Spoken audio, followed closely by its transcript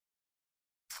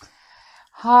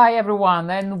Hi, everyone,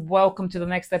 and welcome to the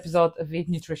next episode of Eat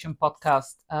Nutrition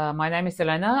Podcast. My name is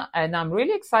Elena, and I'm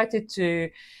really excited to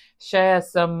share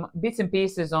some bits and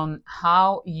pieces on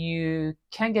how you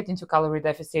can get into calorie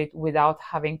deficit without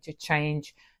having to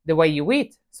change the way you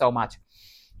eat so much.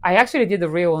 I actually did a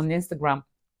reel on Instagram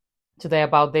today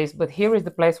about this, but here is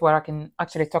the place where I can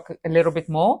actually talk a little bit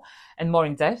more and more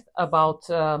in depth about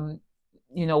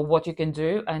what you can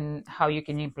do and how you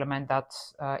can implement that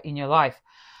in your life.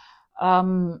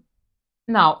 Um,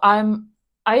 Now,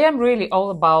 I am really all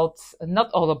about,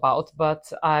 not all about,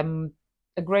 but I'm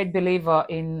a great believer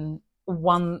in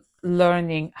one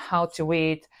learning how to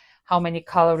eat, how many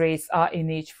calories are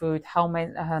in each food,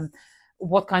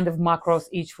 what kind of macros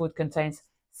each food contains,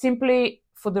 simply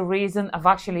for the reason of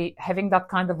actually having that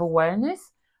kind of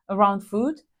awareness around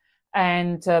food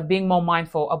and being more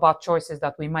mindful about choices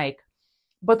that we make.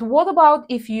 But what about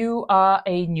if you are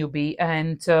a newbie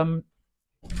and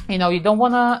you don't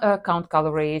want to count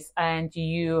calories and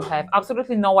you have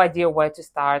absolutely no idea where to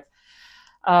start?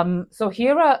 So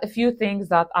here are a few things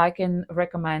that I can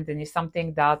recommend, and it's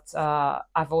something that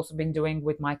I've also been doing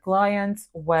with my clients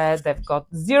where they've got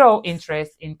zero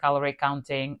interest in calorie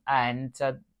counting, and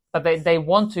but they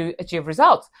want to achieve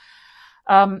results.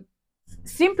 um,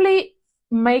 Simply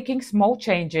making small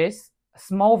changes,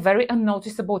 small, very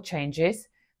unnoticeable changes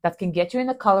that can get you in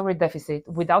a calorie deficit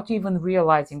without you even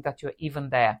realizing that you're even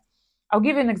there. I'll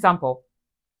give you an example.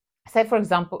 Say, for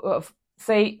example,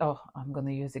 I'm going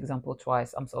to use example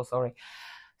twice. I'm so sorry.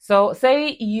 So,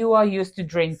 say you are used to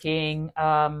drinking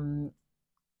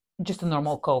just a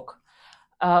normal Coke.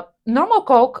 Normal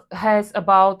Coke has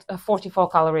about 44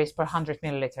 calories per 100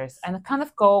 milliliters, and a can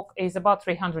of Coke is about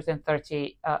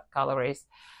 330 calories.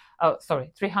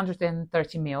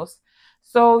 330 mils.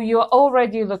 So you're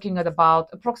already looking at about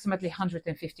approximately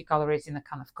 150 calories in a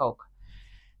can of Coke.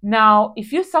 Now,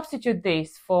 if you substitute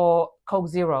this for Coke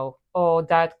Zero or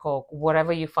Diet Coke,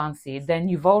 whatever you fancy, then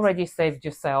you've already saved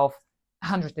yourself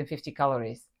 150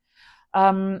 calories.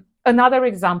 Another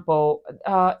example,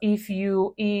 if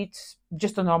you eat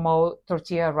just a normal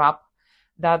tortilla wrap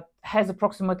that has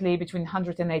approximately between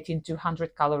 180 and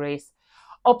 200 calories,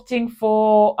 opting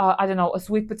for, a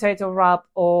sweet potato wrap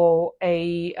or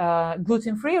a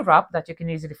gluten-free wrap that you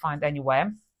can easily find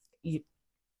anywhere.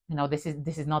 This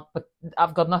is not, but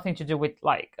I've got nothing to do with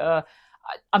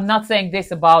I'm not saying this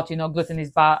about, gluten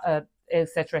is bad,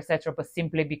 etc., etc., but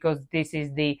simply because this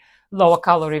is the lower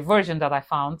calorie version that I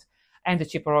found and the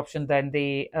cheaper option than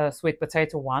the sweet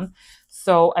potato one.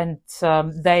 So, and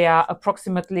they are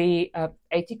approximately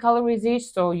 80 calories each.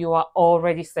 So you are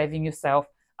already saving yourself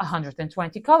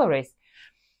 120 calories.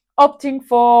 Opting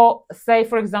for, say,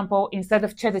 for example, instead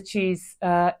of cheddar cheese,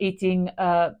 eating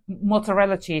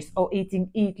mozzarella cheese or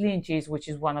eating Eat Lean cheese, which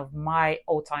is one of my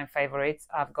all-time favorites.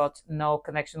 I've got no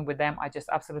connection with them. I just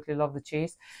absolutely love the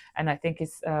cheese, and I think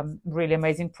it's really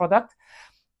amazing product.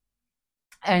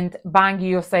 And bang,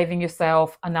 you're saving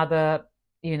yourself another,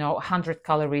 100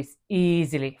 calories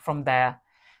easily from there.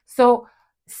 So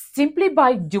simply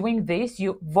by doing this,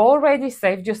 you've already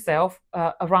saved yourself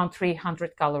around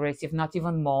 300 calories, if not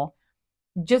even more,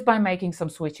 just by making some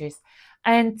switches.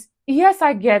 And yes,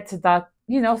 I get that,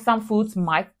 some foods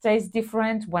might taste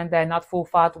different when they're not full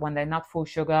fat, when they're not full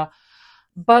sugar,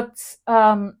 but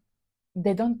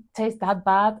they don't taste that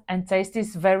bad. And taste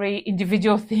is very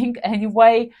individual thing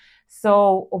anyway.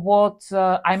 So what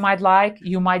I might like,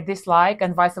 you might dislike,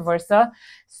 and vice versa.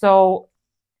 So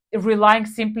relying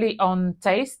simply on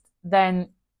taste, then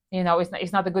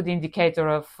it's not a good indicator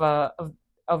of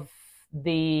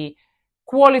the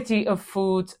quality of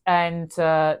food and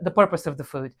the purpose of the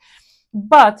food.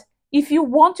 But if you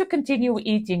want to continue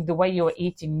eating the way you're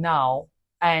eating now,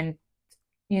 and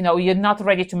you're not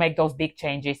ready to make those big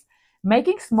changes,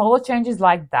 making smaller changes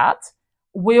like that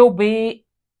will be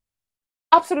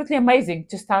absolutely amazing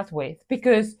to start with,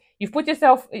 because you've put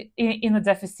yourself in a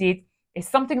deficit. It's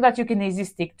something that you can easily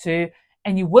stick to,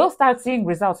 and you will start seeing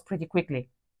results pretty quickly.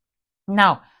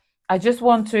 Now, I just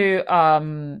want to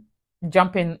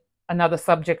jump in another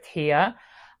subject here,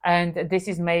 and this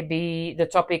is maybe the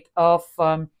topic of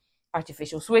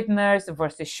artificial sweeteners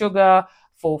versus sugar,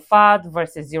 full fat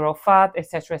versus zero fat,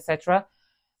 etc., etc.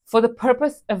 For the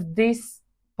purpose of this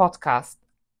podcast,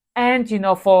 and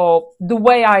for the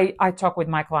way I talk with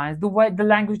my clients, the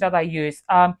language that I use,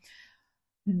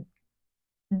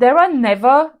 there are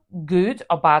never good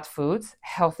or bad foods,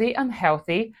 healthy and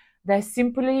unhealthy. They're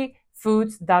simply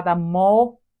foods that are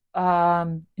more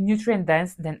nutrient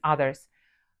dense than others.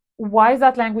 Why is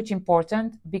that language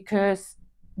important? Because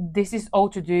this is all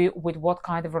to do with what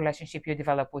kind of relationship you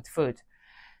develop with food.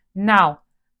 Now,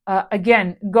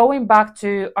 again, going back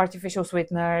to artificial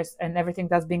sweeteners and everything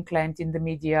that's been claimed in the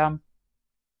media,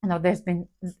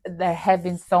 there have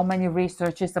been so many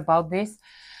researches about this,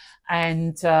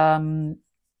 and the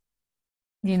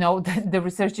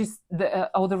research is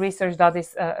all the research that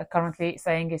is currently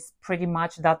saying is pretty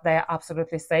much that they are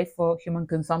absolutely safe for human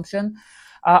consumption.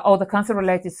 All the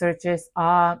cancer-related researches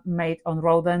are made on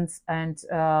rodents, and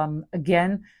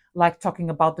again, like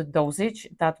talking about the dosage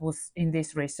that was in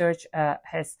this research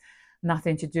has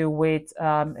nothing to do with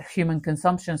human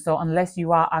consumption. So unless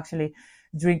you are actually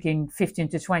drinking 15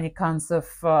 to 20 cans of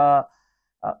uh,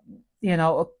 you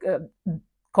know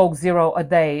Coke Zero a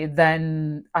day,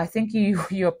 then I think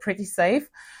you're pretty safe.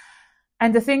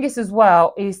 And the thing is, as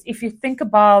well, is if you think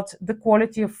about the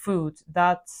quality of food,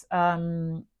 that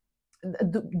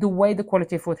the way the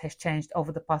quality of food has changed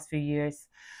over the past few years,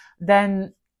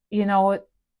 then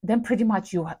then pretty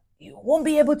much you won't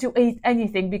be able to eat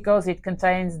anything because it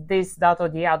contains this, that, or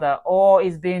the other, or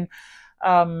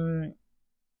um,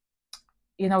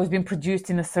 it's been produced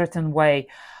in a certain way.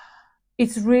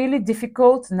 It's really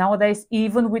difficult nowadays,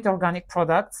 even with organic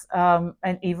products,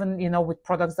 and even with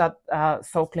products that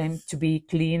so claim to be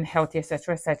clean, healthy,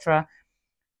 etc.,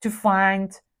 to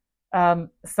find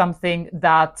something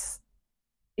that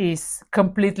is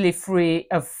completely free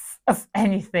of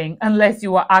anything, unless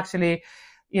you are actually,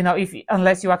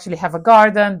 unless you actually have a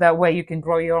garden that where you can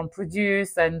grow your own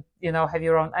produce and have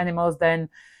your own animals, then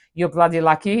you're bloody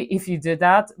lucky if you do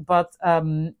that. But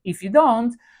if you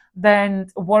don't, then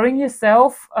worrying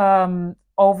yourself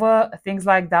over things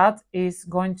like that is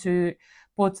going to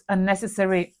put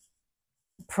unnecessary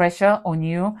pressure on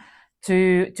you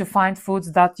to find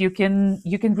foods that you can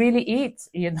really eat,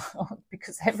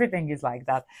 because everything is like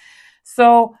that.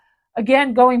 So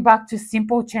again, going back to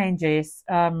simple changes,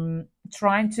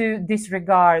 trying to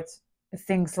disregard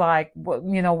things like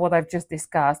what I've just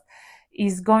discussed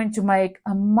is going to make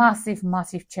a massive,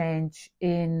 massive change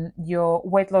in your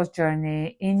weight loss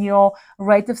journey, in your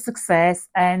rate of success,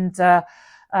 and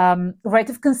rate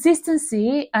of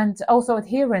consistency, and also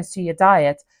adherence to your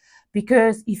diet.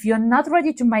 Because if you're not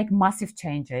ready to make massive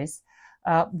changes,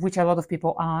 which a lot of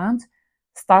people aren't,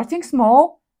 starting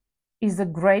small is a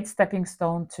great stepping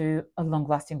stone to a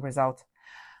long-lasting result.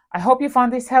 I hope you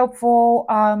found this helpful.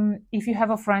 If you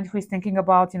have a friend who is thinking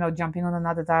about, jumping on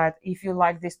another diet, if you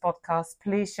like this podcast,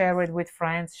 please share it with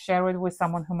friends, share it with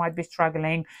someone who might be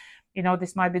struggling.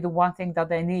 This might be the one thing that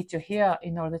they need to hear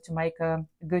in order to make a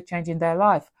good change in their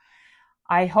life.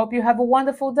 I hope you have a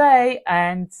wonderful day,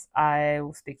 and I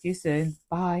will speak to you soon.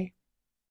 Bye.